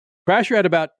Crasher had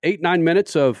about 8-9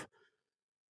 minutes of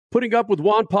putting up with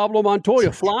Juan Pablo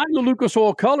Montoya, flying the Lucas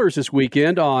Oil colors this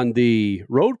weekend on the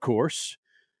road course.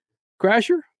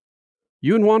 Crasher,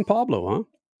 you and Juan Pablo, huh?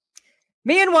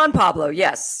 Me and Juan Pablo,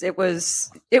 yes. It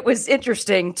was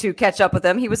interesting to catch up with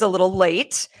him. He was a little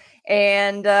late,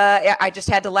 and I just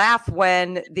had to laugh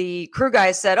when the crew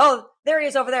guys said, "Oh, there he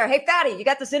is over there. Hey, Fatty, you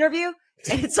got this interview?"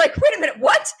 And it's like, wait a minute,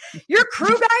 what? Your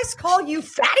crew guys call you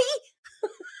Fatty?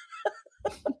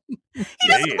 He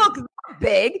doesn't look that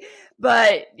big,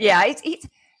 but yeah,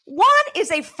 Juan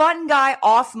is a fun guy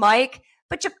off mic,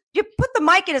 but you put the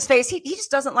mic in his face, he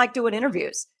just doesn't like doing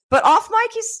interviews. But off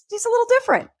mic, he's a little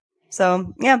different.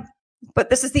 So, yeah. But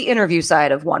this is the interview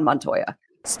side of Juan Montoya.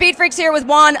 Speed Freaks here with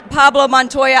Juan Pablo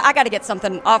Montoya. I got to get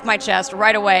something off my chest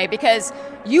right away because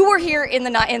you were here in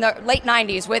the late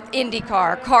 90s with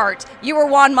IndyCar, kart. You were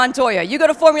Juan Montoya. You go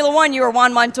to Formula One, you were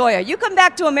Juan Montoya. You come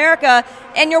back to America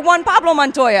and you're Juan Pablo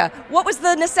Montoya. What was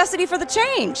the necessity for the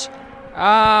change?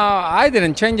 I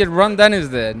didn't change it. Ron Dennis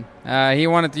did. He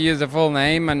wanted to use the full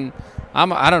name, and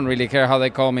I don't really care how they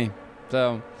call me.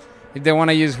 So if they want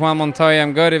to use Juan Montoya,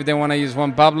 I'm good. If they want to use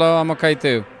Juan Pablo, I'm okay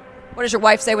too. What does your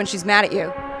wife say when she's mad at you?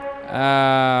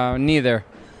 Neither.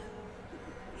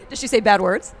 Does she say bad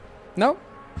words? No.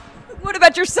 What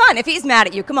about your son? If he's mad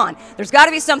at you, come on. There's got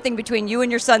to be something between you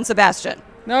and your son, Sebastian.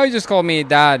 No, he just called me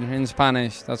Dad in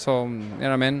Spanish. That's all. You know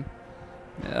what I mean?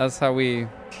 That's how we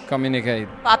communicate.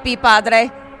 Papi,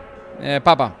 padre.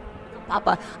 Papa.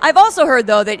 Papa. I've also heard,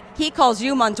 though, that he calls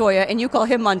you Montoya and you call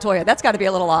him Montoya. That's got to be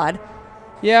a little odd.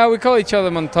 Yeah, we call each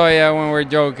other Montoya when we're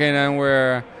joking and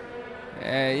we're,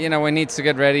 when needs to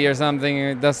get ready or something.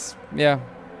 It's, I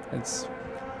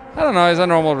don't know, it's a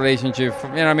normal relationship. You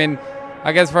know what I mean?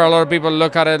 I guess for a lot of people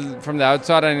look at it from the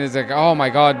outside and it's like, oh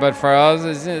my God, but for us,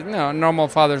 it's a normal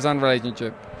father-son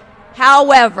relationship.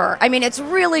 However, I mean, it's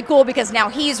really cool because now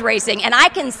he's racing, and I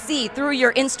can see through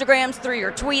your Instagrams, through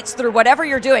your tweets, through whatever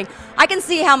you're doing, I can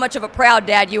see how much of a proud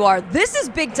dad you are. This is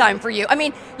big time for you. I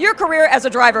mean, your career as a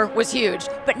driver was huge,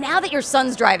 but now that your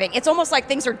son's driving, it's almost like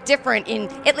things are different in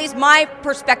at least my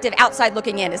perspective outside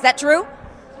looking in. Is that true?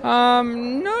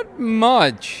 Not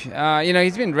much.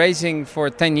 He's been racing for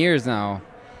 10 years now,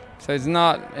 so it's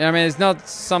not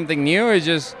something new. It's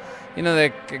just,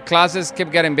 the classes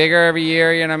keep getting bigger every year.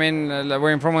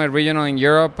 We're in Formula Regional in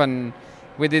Europe, and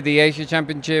we did the Asia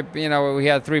Championship. We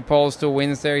had 3 poles, 2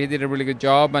 wins there. He did a really good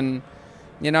job, and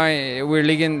we're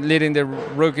leading the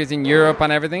rookies in Europe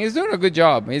and everything. He's doing a good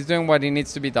job. He's doing what he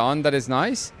needs to be done. That is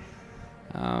nice.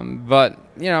 But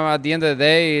at the end of the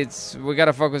day, we got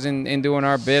to focus in doing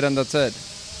our bit, and that's it.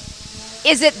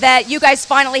 Is it that you guys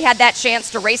finally had that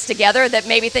chance to race together that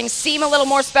maybe things seem a little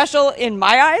more special in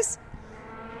my eyes?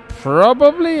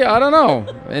 Probably, I don't know.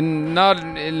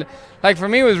 And for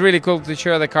me, it was really cool to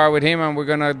share the car with him, and we're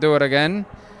gonna do it again,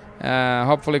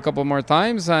 hopefully a couple more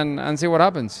times, and see what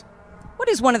happens. What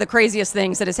is one of the craziest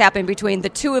things that has happened between the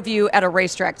two of you at a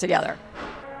racetrack together?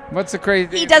 What's the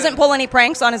crazy? He doesn't pull any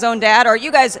pranks on his own dad, or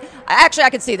you guys? Actually, I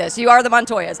could see this. You are the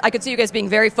Montoyas. I could see you guys being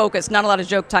very focused. Not a lot of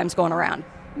joke times going around.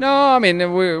 No, I mean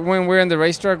when we're in the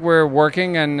racetrack, we're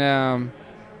working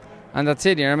and that's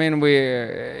it.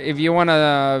 If you want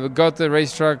to go to the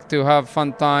racetrack to have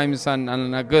fun times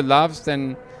and good laughs,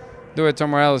 then do it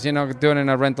somewhere else. Do it in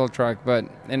a rental track. But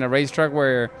in a racetrack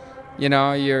where,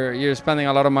 you're spending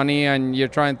a lot of money and you're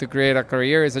trying to create a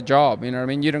career, it's a job. You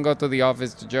don't go to the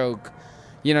office to joke.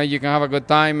 You can have a good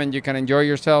time and you can enjoy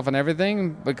yourself and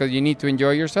everything because you need to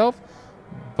enjoy yourself.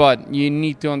 But you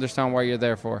need to understand what you're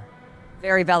there for.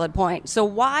 Very valid point. So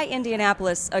why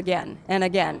Indianapolis again and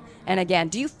again and again?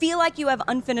 Do you feel like you have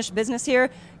unfinished business here?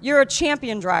 You're a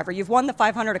champion driver. You've won the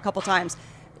 500 a couple times.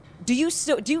 Do you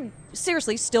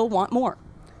seriously still want more?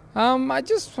 I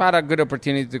just had a good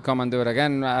opportunity to come and do it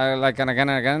again, again and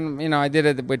again. I did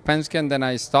it with Penske, and then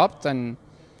I stopped. And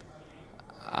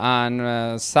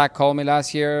Zach called me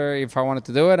last year if I wanted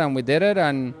to do it, and we did it.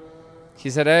 And he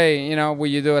said, hey, will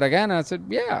you do it again? And I said,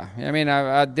 yeah.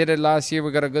 I did it last year.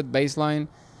 We got a good baseline.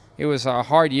 It was a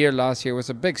hard year last year. It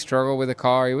was a big struggle with the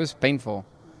car. It was painful.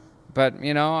 But, at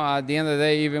the end of the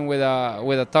day, even with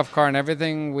a tough car and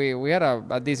everything, we had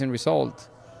a decent result.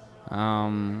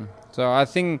 So I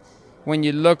think when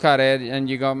you look at it and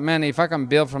you go, man, if I can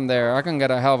build from there, I can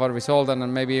get a hell of a result and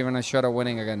then maybe even a shot at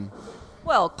winning again.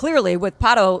 Well, clearly, with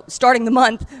Pato starting the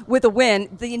month with a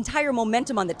win, the entire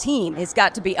momentum on the team has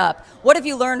got to be up. What have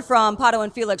you learned from Pato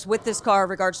and Felix with this car in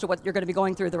regards to what you're going to be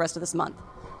going through the rest of this month?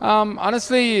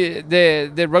 Honestly,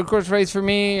 the road course race for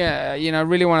me, I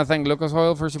really want to thank Lucas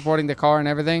Oil for supporting the car and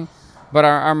everything. But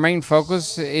our main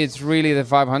focus is really the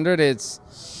 500. It's,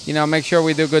 make sure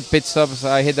we do good pit stops,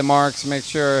 hit the marks, make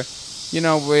sure,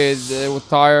 with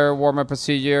tire warm-up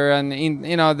procedure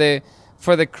and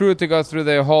for the crew to go through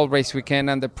the whole race weekend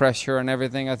and the pressure and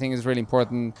everything, I think is really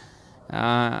important.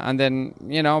 And then,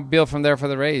 build from there for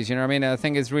the race. You know what I mean? I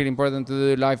think it's really important to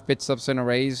do live pit stops in a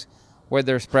race where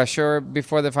there's pressure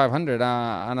before the 500.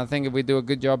 And I think if we do a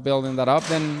good job building that up,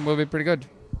 then we'll be pretty good.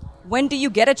 When do you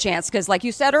get a chance? Because like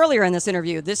you said earlier in this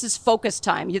interview, this is focus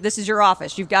time. This is your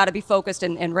office. You've got to be focused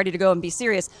and ready to go and be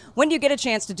serious. When do you get a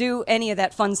chance to do any of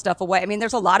that fun stuff away? I mean,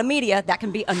 there's a lot of media. That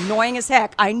can be annoying as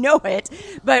heck. I know it.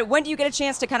 But when do you get a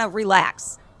chance to kind of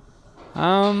relax?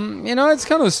 It's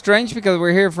kind of strange because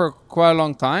we're here for quite a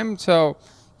long time. So,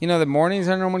 the mornings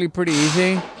are normally pretty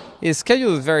easy. His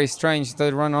schedule is very strange.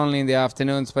 They run only in the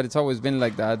afternoons, but it's always been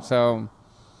like that. So,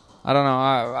 I don't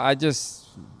know. I just,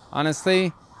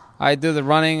 honestly, I do the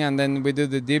running and then we do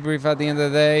the debrief at the end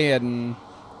of the day and,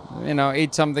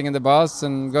 eat something in the bus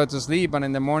and go to sleep. And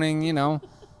in the morning,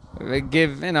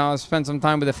 spend some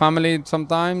time with the family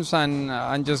sometimes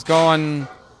and just go and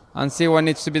see what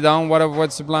needs to be done,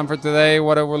 what's the plan for today,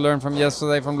 what I will learn from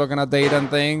yesterday from looking at data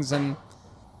and things. And,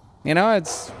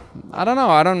 it's, I don't know.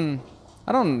 I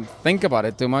don't think about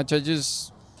it too much. I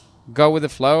just go with the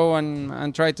flow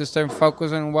and try to stay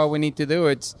focused on what we need to do.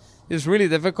 It's really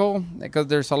difficult because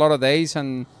there's a lot of days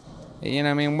and,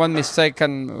 one mistake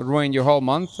can ruin your whole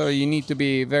month. So you need to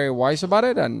be very wise about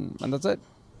it and that's it.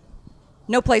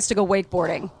 No place to go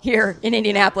wakeboarding here in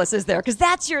Indianapolis, is there? Because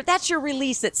that's your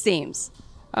release, it seems.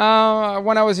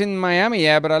 When I was in Miami,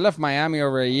 yeah, but I left Miami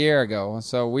over a year ago.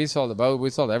 So we sold the boat. We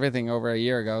sold everything over a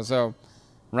year ago. So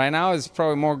right now it's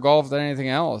probably more golf than anything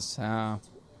else. So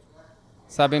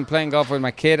I've been playing golf with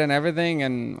my kid and everything.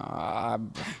 And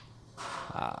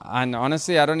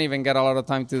honestly, I don't even get a lot of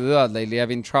time to do that lately. I've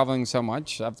been traveling so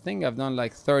much. I think I've done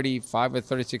like 35 or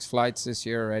 36 flights this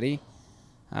year already.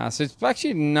 So it's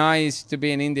actually nice to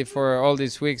be in Indy for all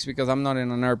these weeks because I'm not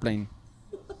in an airplane.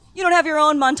 You don't have your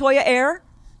own Montoya Air?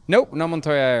 Nope, no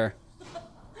Montoya Air.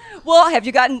 Well, have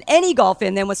you gotten any golf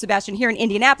in then with Sebastian here in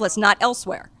Indianapolis, not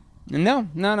elsewhere? No.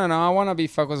 I want to be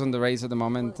focused on the race at the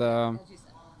moment.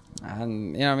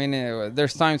 And,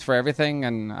 there's times for everything.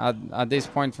 And at this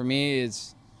point for me,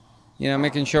 it's,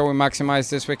 making sure we maximize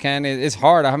this weekend. It's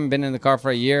hard. I haven't been in the car for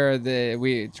a year.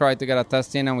 We tried to get a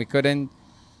test in and we couldn't.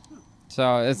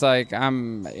 So it's like,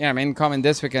 coming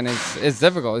this weekend, it's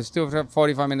difficult. It's still a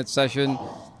 45-minute session.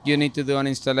 You need to do an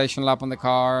installation lap on the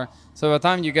car. So by the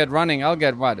time you get running, I'll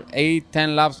get,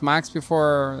 8-10 laps max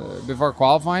before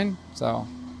qualifying. So...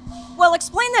 Well,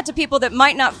 explain that to people that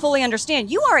might not fully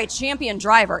understand. You are a champion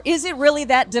driver. Is it really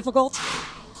that difficult?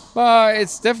 Well,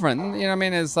 it's different.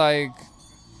 It's like,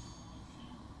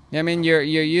 you're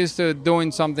used to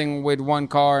doing something with one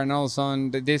car, and all of a sudden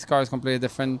this car is completely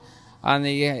different, and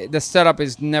the setup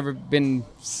has never been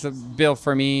built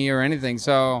for me or anything.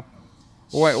 So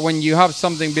when you have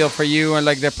something built for you, and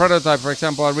like the prototype, for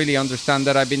example, I really understand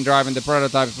that. I've been driving the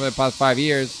prototype for the past 5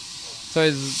 years, so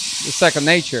it's second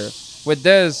nature. With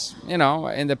this, in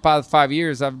the past 5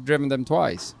 years, I've driven them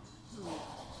twice.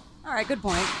 All right, good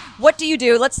point. What do you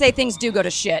do? Let's say things do go to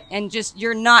shit and just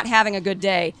you're not having a good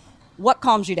day. What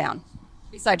calms you down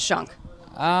besides Shunk?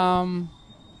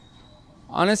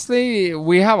 Honestly,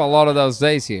 we have a lot of those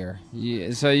days here.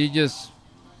 So you just,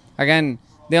 again,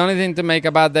 the only thing to make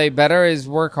a bad day better is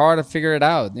work hard to figure it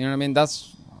out. You know what I mean?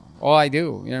 That's all I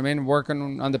do. You know what I mean?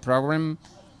 Working on the program.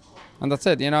 And that's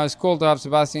it. It's cool to have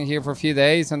Sebastian here for a few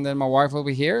days, and then my wife will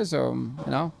be here. So,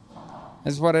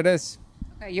 it's what it is.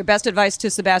 Okay, your best advice to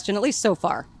Sebastian, at least so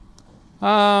far?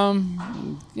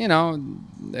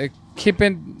 Keep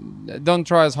it. Don't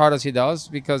try as hard as he does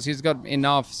because he's got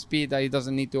enough speed that he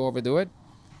doesn't need to overdo it.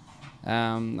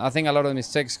 I think a lot of the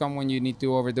mistakes come when you need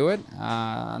to overdo it,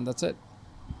 and that's it.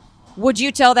 Would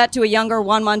you tell that to a younger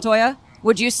Juan Montoya?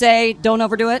 Would you say don't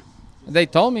overdo it? They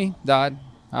told me that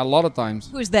a lot of times.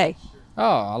 Who's they?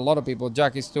 Oh, a lot of people.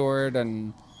 Jackie Stewart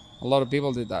and a lot of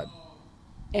people did that.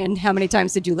 And how many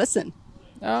times did you listen?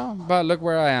 Oh, but look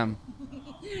where I am.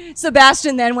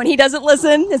 Sebastian, then, when he doesn't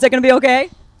listen, is that going to be okay?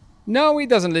 No, he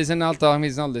doesn't listen. I'll tell him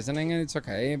he's not listening, and it's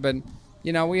okay. But,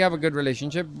 we have a good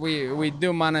relationship. We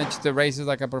do manage the races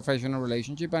like a professional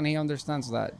relationship, and he understands that.